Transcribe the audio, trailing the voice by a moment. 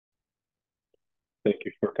Thank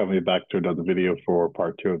you for coming back to another video for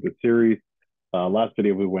part two of the series. Last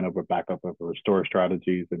video, we went over backup of restore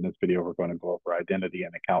strategies. In this video, we're going to go over identity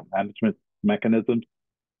and account management mechanisms.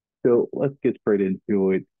 So let's get straight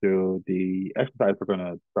into it. So the exercise we're going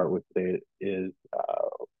to start with today is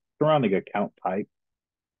surrounding account type,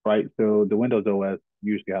 right? So the Windows OS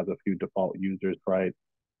usually has a few default users, right?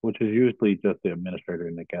 Which is usually just the administrator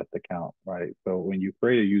in the guest account, right? So when you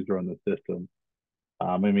create a user on the system,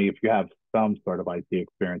 I mean, if you have some sort of IT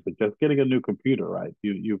experience with just getting a new computer, right?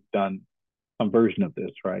 You've done some version of this,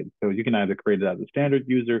 right? So you can either create it as a standard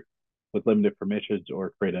user with limited permissions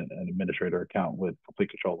or create an administrator account with complete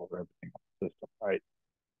control over everything on the system, right?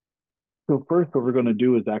 So first, what we're going to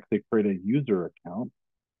do is actually create a user account.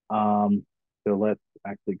 So let's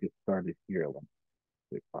actually get started here. Let me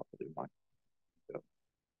say properly my so,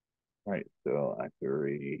 right. So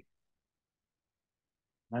actually,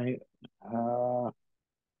 right.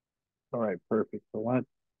 All right, perfect. So let's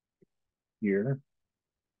here.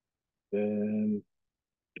 Then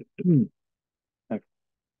next,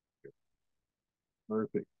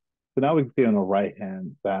 perfect. So now we can see on the right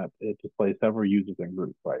hand that it displays several users and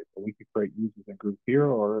groups, right? So we can create users and groups here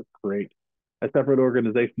or create a separate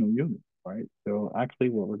organizational unit, right? So actually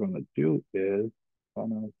what we're going to do is I'm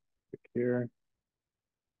going to click here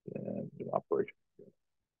and do operation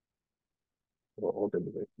or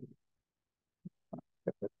organization.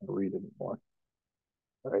 If I can read anymore.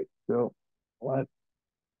 All right, so let's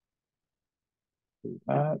do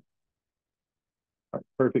that. All right,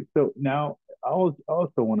 perfect. So now I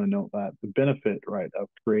also want to note that the benefit, right, of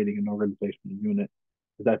creating an organizational unit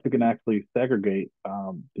is that you can actually segregate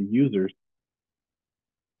the users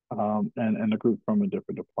and a group from a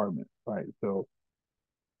different department, right? So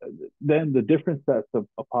then the different sets of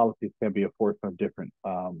policies can be enforced on different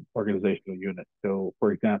organizational units. So,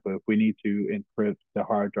 for example, if we need to encrypt the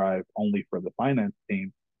hard drive only for the finance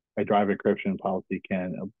team, a drive encryption policy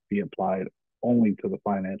can be applied only to the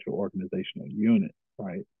financial organizational unit,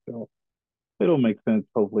 right? So it'll make sense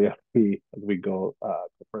hopefully as we go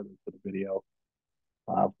further into the video,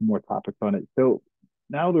 more topics on it. So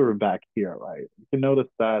now that we're back here, right, you can notice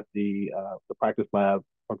that the practice lab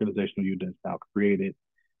organizational unit is now created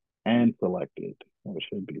and selected. Or it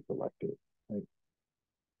should be selected. Right?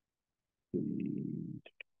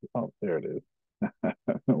 Oh, there it is.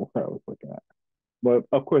 Where I was looking at. But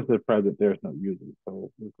of course, at present, there's no user,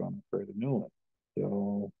 so we're going to create a new one.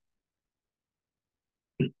 So,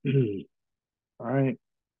 all right.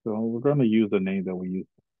 So we're going to use the name that we used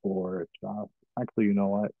before. Actually, you know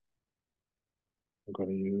what? I'm going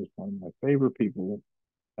to use one of my favorite people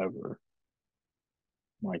ever,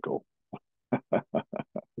 Michael.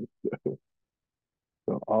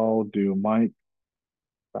 So I'll do Mike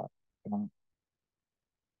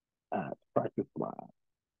at practice lab.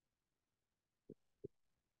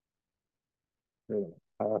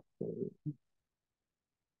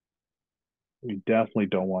 We definitely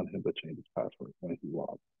don't want him to change his password when he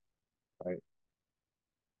logs, right?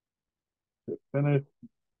 Hit finish.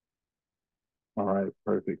 All right,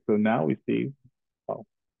 perfect. So now we see, oh,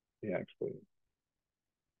 he actually,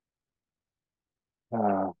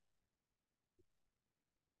 uh,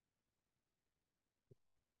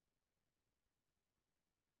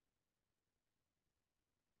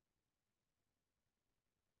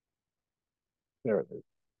 there it is.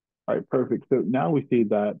 All right, perfect. So now we see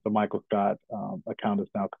that the Michael Scott account is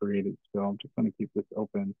now created. So I'm just going to keep this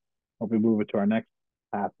open. When we move it to our next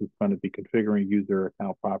task, it's going to be configuring user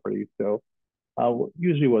account properties. So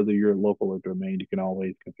usually whether you're local or domain, you can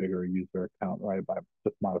always configure a user account, right, by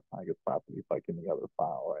just modifying its properties like any other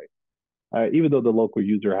file, right? Even though the local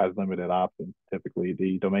user has limited options, typically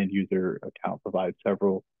the domain user account provides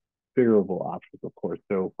several configurable options, of course.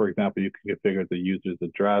 So, for example, you can configure the user's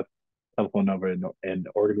address, telephone number, and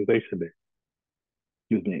organization name.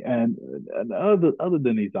 Excuse me. And other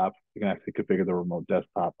than these options, you can actually configure the remote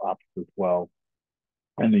desktop options as well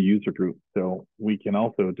and the user group. So we can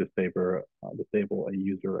also disable a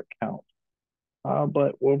user account.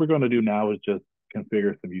 But what we're going to do now is just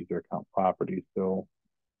configure some user account properties. So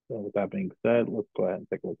with that being said, let's go ahead and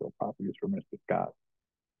take a look at properties for Mr. Scott.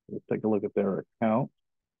 Let's take a look at their account.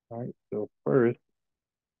 All right. So first,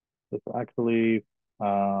 let's actually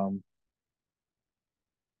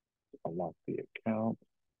unlock the account.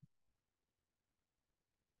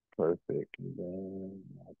 Perfect. And then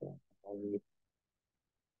already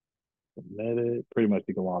submit it. Pretty much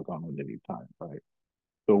you can log on at any time, right?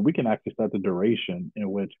 So we can actually set the duration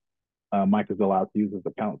in which Mike is allowed to use his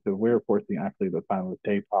account. So we're forcing actually the time of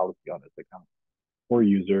day policy on this account or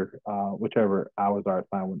user, whichever hours are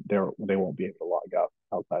assigned when they won't be able to log out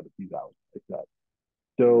outside of these hours like that.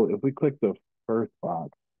 So if we click the first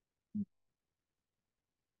box.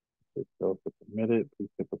 It still submitted. Please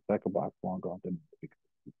hit the second box longer on the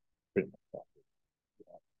pretty much that.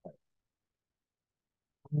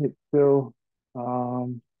 Right, so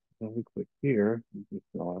when we click here, we just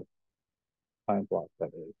saw time block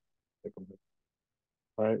that is. Click on this,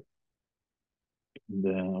 right? And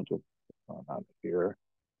then I'll just out of here.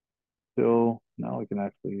 So now we can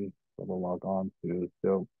actually double log on to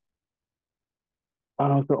so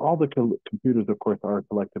all the computers, of course, are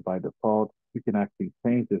selected by default. We can actually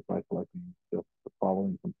change this by selecting just the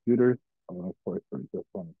following computers. Of course, we're just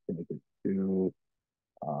going to change it to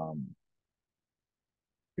um,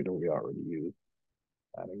 computer we already use,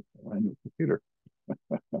 adding a new computer.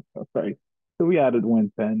 Right. So we added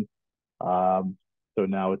Win10. So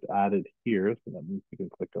now it's added here. So that means we can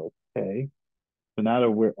click OK. So now that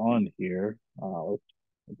we're on here, let's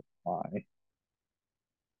apply.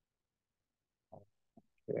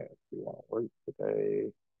 Okay, if we want to work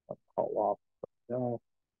today, I'll call off. No,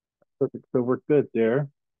 perfect. So we're good there.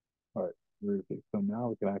 All right. So now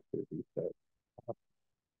we can actually reset.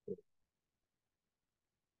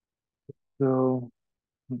 So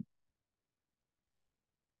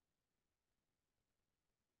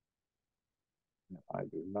I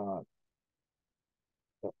do not.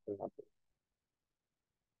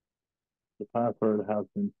 The password has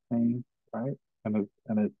been changed, right? And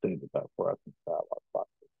it's stated that for us in dialog box.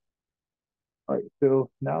 All right. So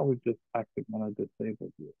now we just actually want to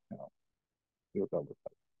disable the account. The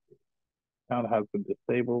account has been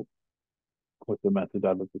disabled with the method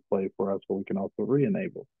that is displayed for us, but we can also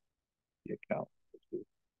re-enable the account, which is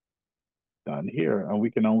done here. And we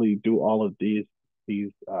can only do all of these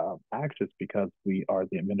actions because we are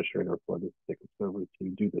the administrator for this particular server to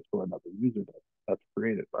do this for another user that's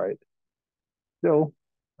created, right? So,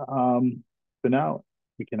 so now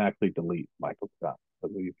we can actually delete Michael Scott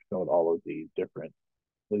because we've showed all of the different,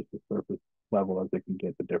 at least the surface level as they can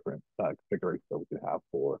get the different configurations that we can have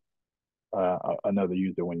for another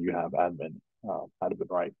user when you have admin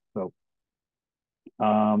rights. So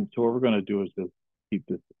what we're going to do is just keep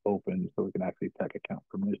this open so we can actually check account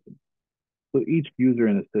permissions. So each user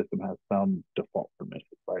in the system has some default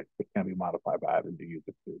permissions, right? It can be modified by adding the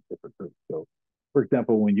user to different groups. So, for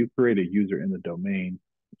example, when you create a user in the domain,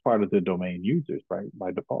 it's part of the domain users, right,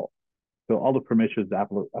 by default. So all the permissions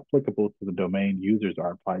applicable to the domain users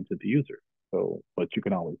are applied to the user. So, but you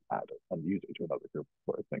can always add a user to another group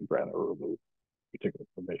for a thing, grant or remove particular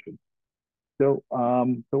permission. So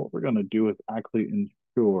what we're going to do is actually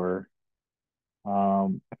ensure.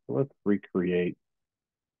 So let's recreate.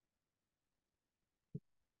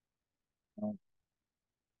 Um,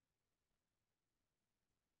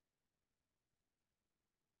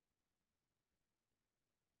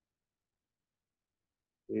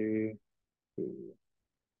 see, see,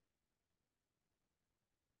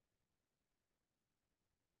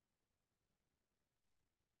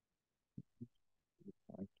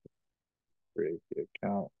 create the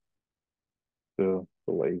account the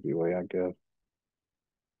lazy way, I guess.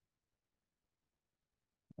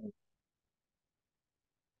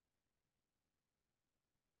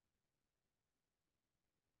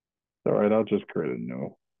 All right, I'll just create a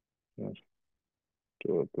new. Just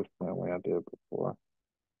do it the same way I did before.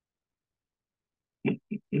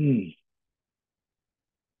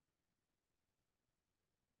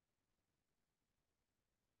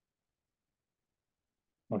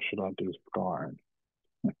 What should I do? Scarn.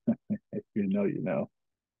 If you know, you know.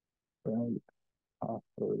 Right.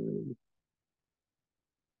 Password.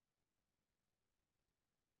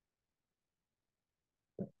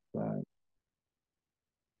 Right.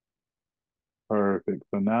 Perfect.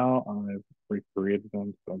 So now I've recreated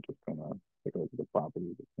them. So I'm just gonna take a look at the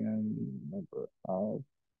properties again. Remember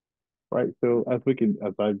right. So as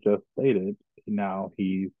I've just stated, now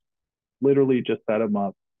he's literally just set him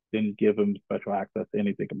up, didn't give him special access to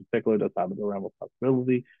anything in particular that's out of the realm of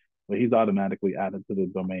possibility, but he's automatically added to the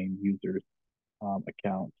domain user's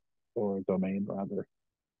account or domain rather.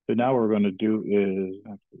 So now what we're going to do is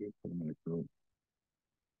actually put him in a group.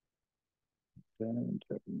 Then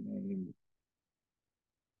check name.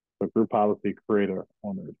 So group policy creator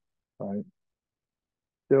owners, right?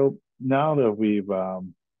 So now that we've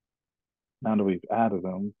added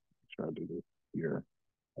them, make sure I do this here.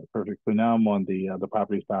 Perfect. So now I'm on the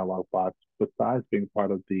properties dialog box. Besides being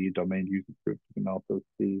part of the domain user group, you can also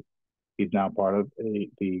see he's now part of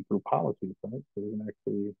the group policies, right? So we can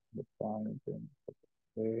actually apply and then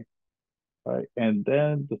okay. Right. And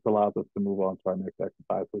then this allows us to move on to our next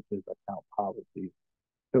exercise, which is account policies.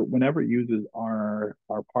 So whenever users are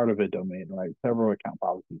part of a domain, right, several account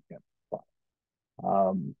policies can apply.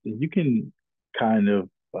 You can kind of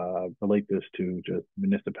relate this to just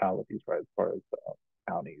municipalities, right? As far as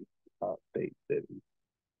counties, states, cities,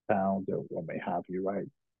 towns, or what may have you, right?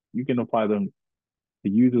 You can apply them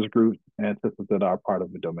to users groups and systems that are part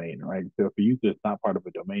of a domain, right? So if a user is not part of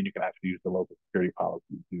a domain, you can actually use the local security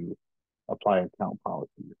policy to apply account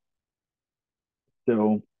policies.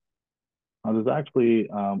 So there's actually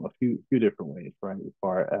a few different ways, right, as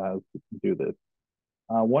far as we can do this.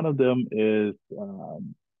 One of them is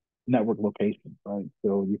network locations, right?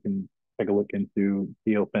 So you can take a look into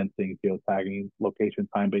geofencing, geotagging, location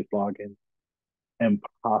time-based login, and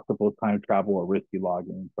possible time travel or risky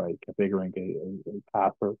logins, right? Configuring a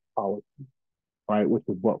password policy, right? Which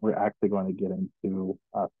is what we're actually going to get into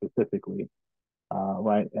specifically,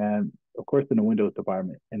 right? And of course, in a Windows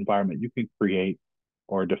environment, you can create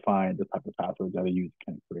or define the type of password that a user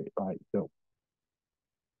can create, right? So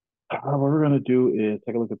what we're going to do is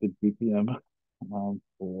take a look at the GPM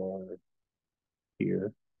for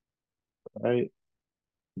here, right?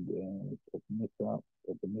 And then let's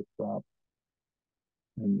open this up,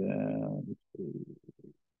 and then let's see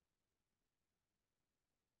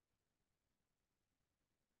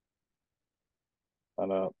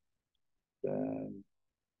that up. Then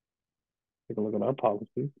take a look at our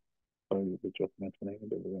policies. So you were just mentioning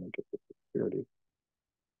that we're going to get the security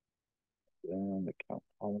and account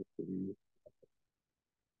policies.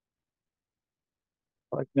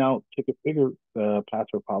 Like now, to configure the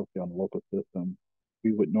password policy on the local system,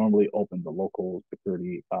 we would normally open the local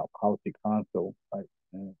security policy console, right?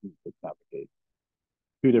 And we would navigate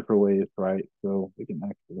two different ways, right? So we can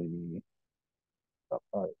actually,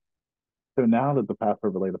 right. So now that the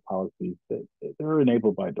password related policies, they're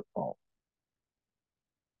enabled by default.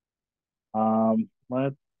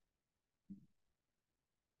 Let's,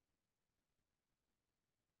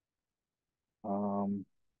 um,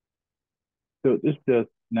 so this just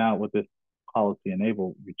now with this policy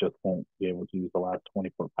enabled, you just won't be able to use the last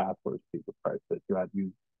 24 passwords to the price that you had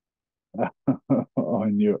used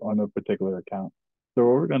on a particular account. So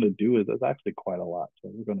what we're going to do is there's actually quite a lot. So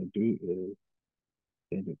what we're going to do is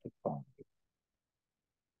change it to five.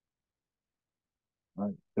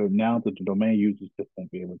 Right. So now that the domain users just won't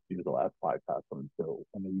be able to use the last five passwords. So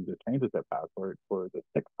when the user changes their password for the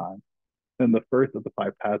sixth time, then the first of the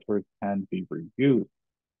five passwords can be reused.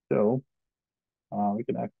 So we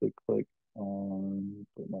can actually click on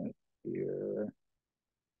the here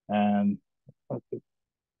and let's just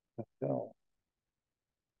go.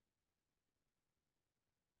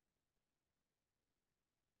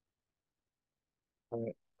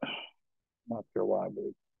 Right. Not sure why,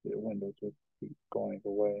 but the windows just keep going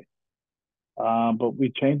away. But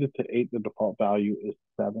we changed it to eight. The default value is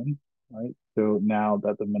seven, right? So now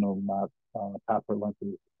that the minimum password length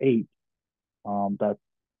is eight, that's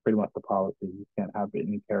pretty much the policy. You can't have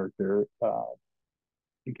any character.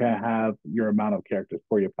 You can't have your amount of characters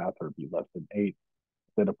for your password be less than eight.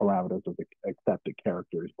 Set of parameters of the accepted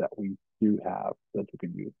characters that we do have that you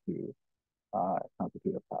can use to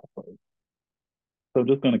constitute a password. So I'm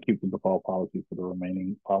just going to keep the default policy for the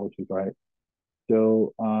remaining policies, right?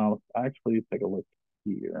 So let's actually take a look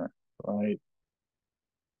here, right?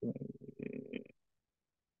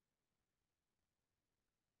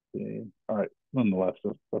 All right, nonetheless,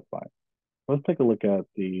 that's fine. Let's take a look at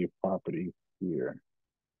the properties here,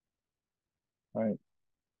 right?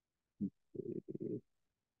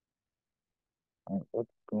 All right, what's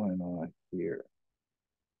going on here?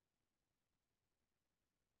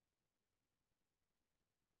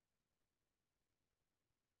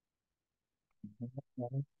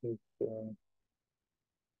 Just, you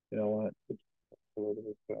know what? It's a little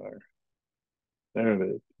bit better. There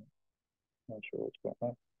it is. Not sure what's going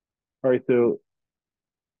on. All right, so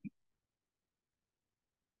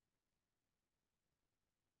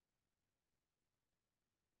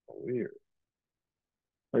weird.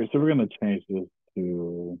 All right, so we're gonna change this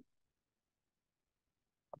to.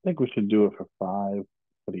 I think we should do it for five.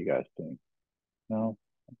 What do you guys think? No?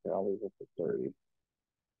 Okay, I'll leave it for 30.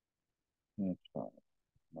 That's fine.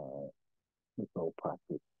 All right, it's all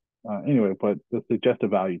practice. Anyway, but the suggested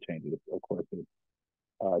value changes, of course, is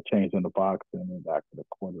changed in the box and then back to the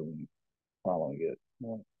quarterly following it.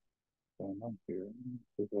 What's going on here?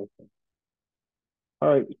 All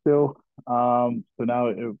right, so now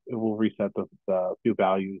it will reset the few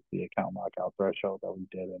values, the account lockout threshold that we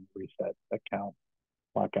did and reset account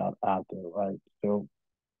lockout after, right? So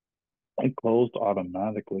it closed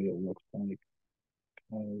automatically, it looks like,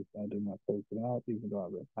 because I did not close it out, even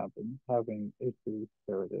though I've been having issues.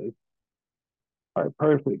 There it is. All right,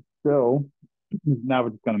 perfect. So now we're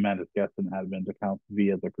just going to manage guest and admin accounts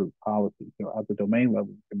via the group policy. So at the domain level,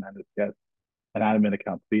 we can manage guest an admin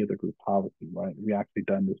account via the group policy, right? We actually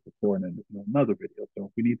done this before in another video. So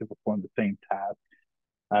if we need to perform the same task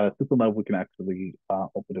at a system level, we can actually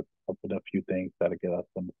open a few things that'll get us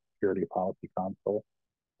some security policy console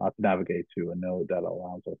to navigate to a node that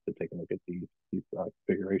allows us to take a look at these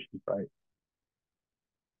configurations, right?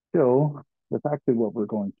 So that's actually what we're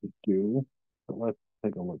going to do. So let's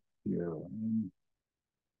take a look here.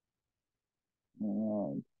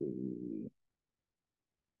 Let's see.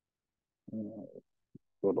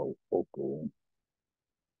 Go to local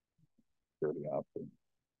security options.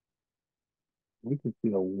 We can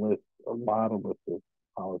see a lot of lists of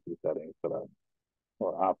policy settings that are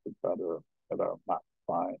or options that are not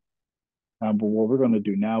fine. But what we're going to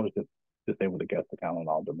do now is just disable the guest account on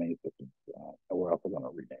all domain systems, and we're also going to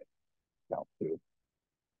rename the account too.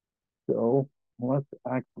 So let's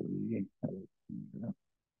actually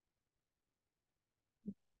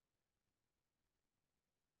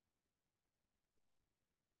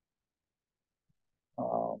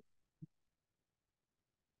um,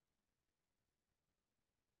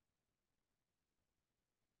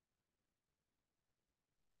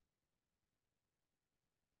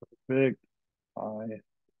 fix.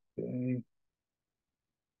 Okay,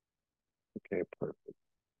 okay, perfect.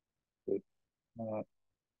 It's not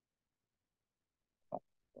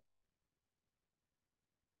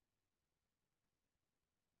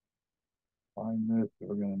find this.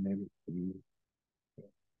 We're going to name it to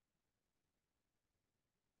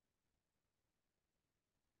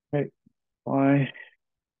okay. Fine.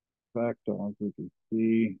 Back to as we can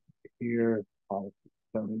see here, policy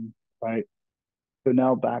settings, right? So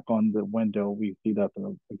now back on the window, we see that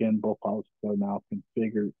again, both policies are now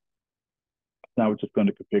configured. Now we're just going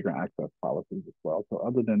to configure access policies as well. So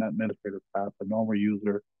other than administrative tasks, a normal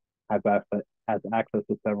user has access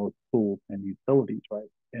to several tools and utilities, right?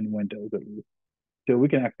 In Windows at least. So we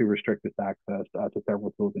can actually restrict this access to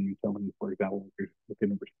several tools and utilities. For example, we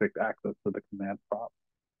can restrict access to the command prompt.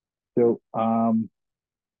 So I'm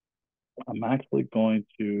actually going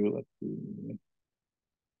to, let's see,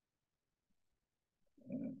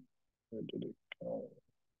 where did it go?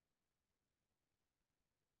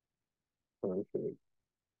 Perfect.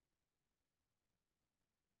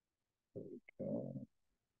 There we go.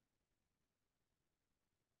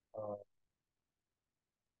 Uh,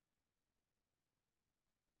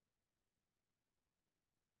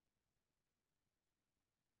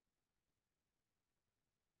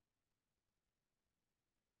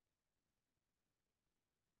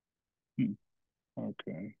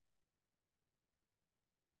 okay.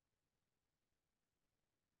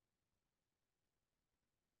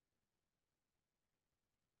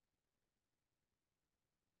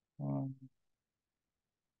 Um,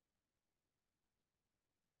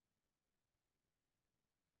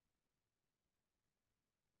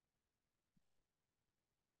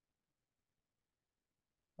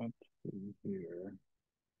 let's see here.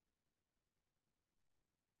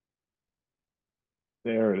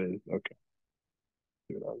 There it is. Okay.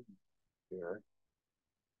 See what I was here.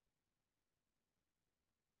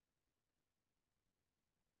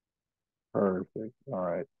 Perfect. All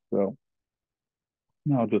right. So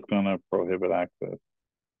now I'm just gonna prohibit access.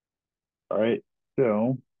 All right.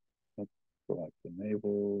 So let's select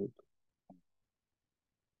enabled.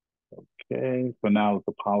 Okay. So now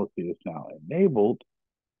the policy is now enabled.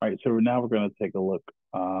 All right. So now we're gonna take a look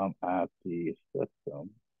at the system.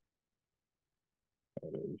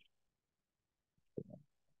 That is.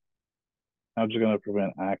 I'm just gonna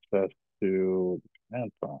prevent access to the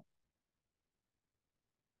command prompt.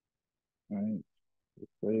 All right.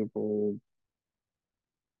 Disabled.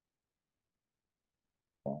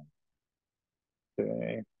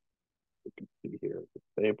 Okay. You can see here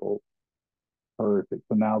disabled. Perfect.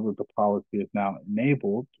 So now that the policy is now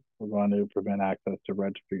enabled, we're going to prevent access to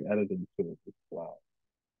registry editing tools as well.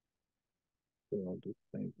 So I'll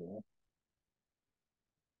disable.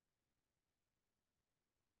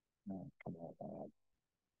 Come on,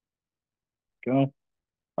 go.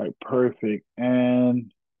 All right, perfect.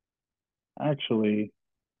 And actually,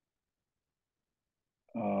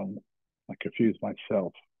 I confused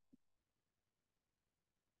myself.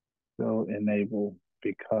 Still enable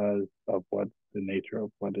because of what the nature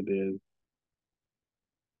of what it is.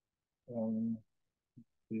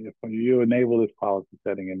 If you enable this policy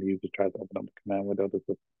setting and the user tries to open up the command window, this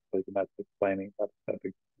is that's explaining that's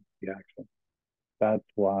the action. That's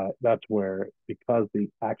where, because the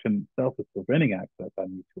action itself is preventing access, I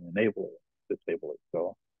need to enable it, disable it.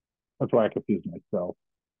 So that's why I confused myself,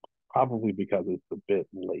 probably because it's a bit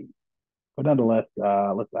late. But nonetheless,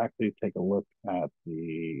 let's actually take a look at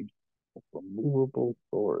the removable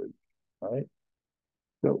storage, right?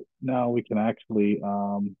 So now we can actually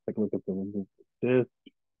take a look at the remove this,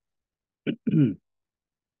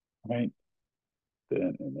 right?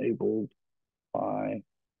 Then enabled by.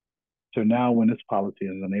 So now when this policy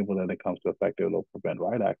is enabled and it comes to effect, it will prevent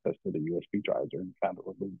write access to the USB drives or any kind of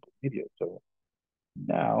removable media. So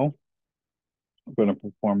now we're going to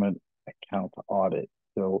perform an account audit.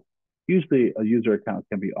 So usually a user account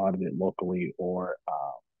can be audited locally or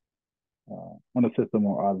on a system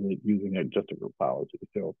or audited using just a group policy.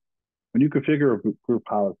 So when you configure a group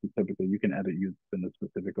policy, typically you can edit use in a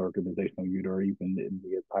specific organizational unit or even in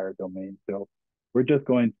the entire domain. So we're just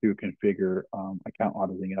going to configure account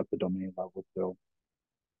auditing at the domain level. So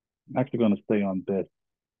I'm actually going to stay on this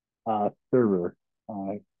server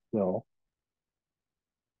still.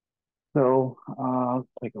 So let's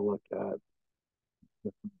take a look at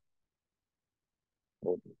different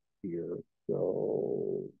folders here.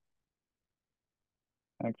 So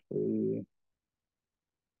actually,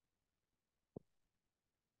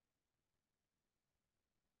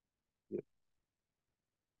 yeah,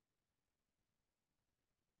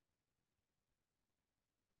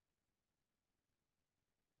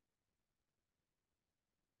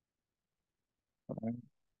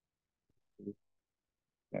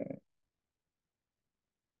 okay.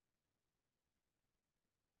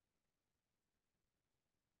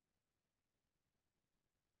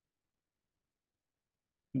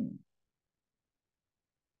 Hmm.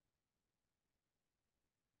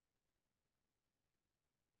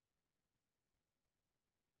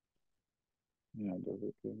 Yeah, does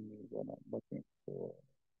it give me what I'm looking for?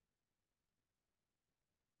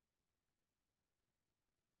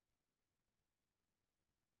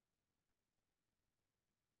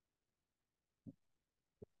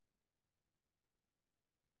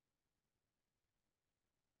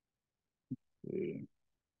 See,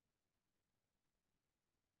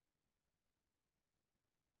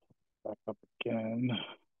 back up again.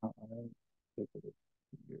 All right, take a look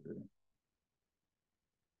here.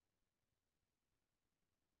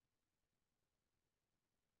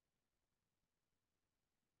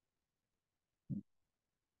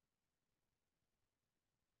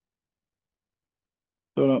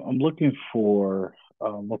 So I'm looking for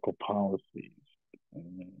local policies.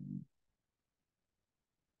 And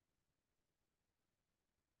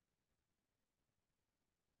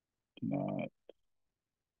not,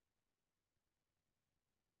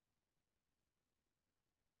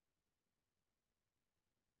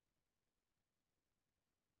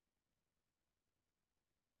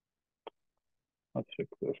 let's fix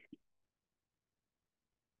this.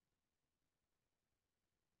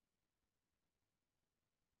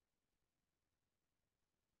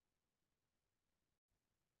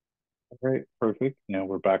 All right, perfect. Yeah,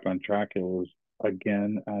 we're back on track. It was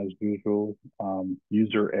again, as usual,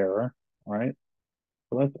 user error. All right.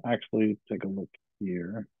 So let's actually take a look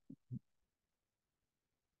here.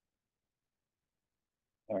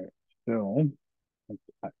 All right. So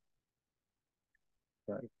let's,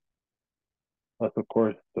 right. Let's of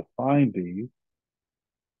course define these,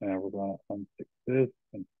 and we're going to untick this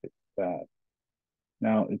and tick that.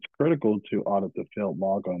 Now, it's critical to audit the failed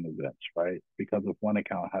logon events, right? Because if one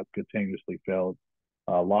account has continuously failed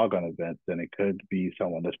logon events, then it could be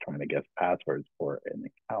someone that's trying to guess passwords for an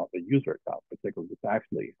account, a user account. Particularly, this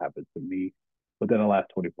actually happened to me within the last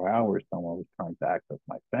 24 hours. Someone was trying to access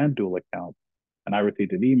my FanDuel account, and I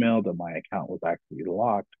received an email that my account was actually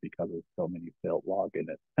locked because of so many failed login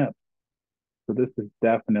attempts. So this is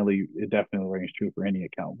definitely it definitely rings true for any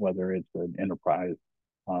account, whether it's an enterprise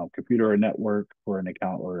computer or network for an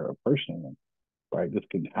account or a personal one, right? This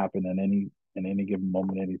can happen in any given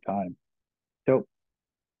moment, any time. So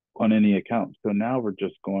on any account. So now we're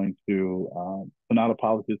just going to so now the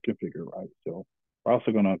policy is configured, right? So we're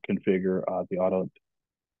also going to configure the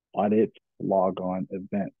audit logon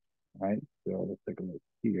event, right? So let's take a look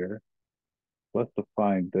here. Let's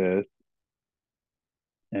define this,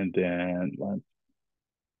 and then let's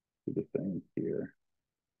do the same here.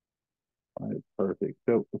 All right, perfect.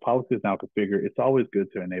 So the policy is now configured. It's always good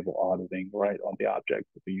to enable auditing right on the object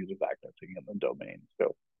that the user is accessing in the domain.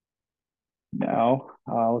 So now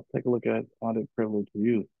let's take a look at audit privilege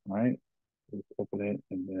use, right? Let's open it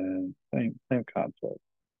and then same concept.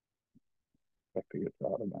 Back to get to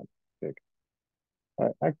automatic pick. All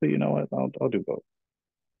right, actually, you know what? I'll do both.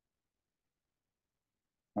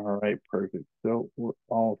 All right, perfect. So we're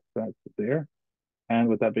all set there. And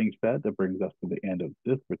with that being said, that brings us to the end of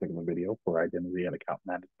this particular video for identity and account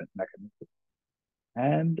management mechanisms.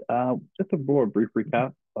 And just a more brief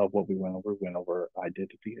recap of what we went over. We went over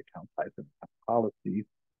identity, account types, and account policies,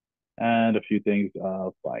 and a few things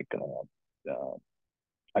of like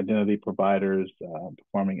identity providers,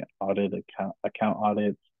 performing audit account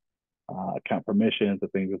audits, account permissions,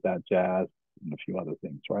 and things of that jazz, and a few other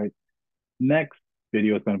things, right? Next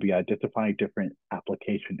video is going to be identifying different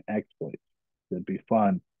application exploits. It'd be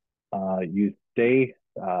fun. You stay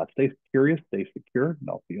curious, stay secure, and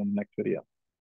I'll see you in the next video.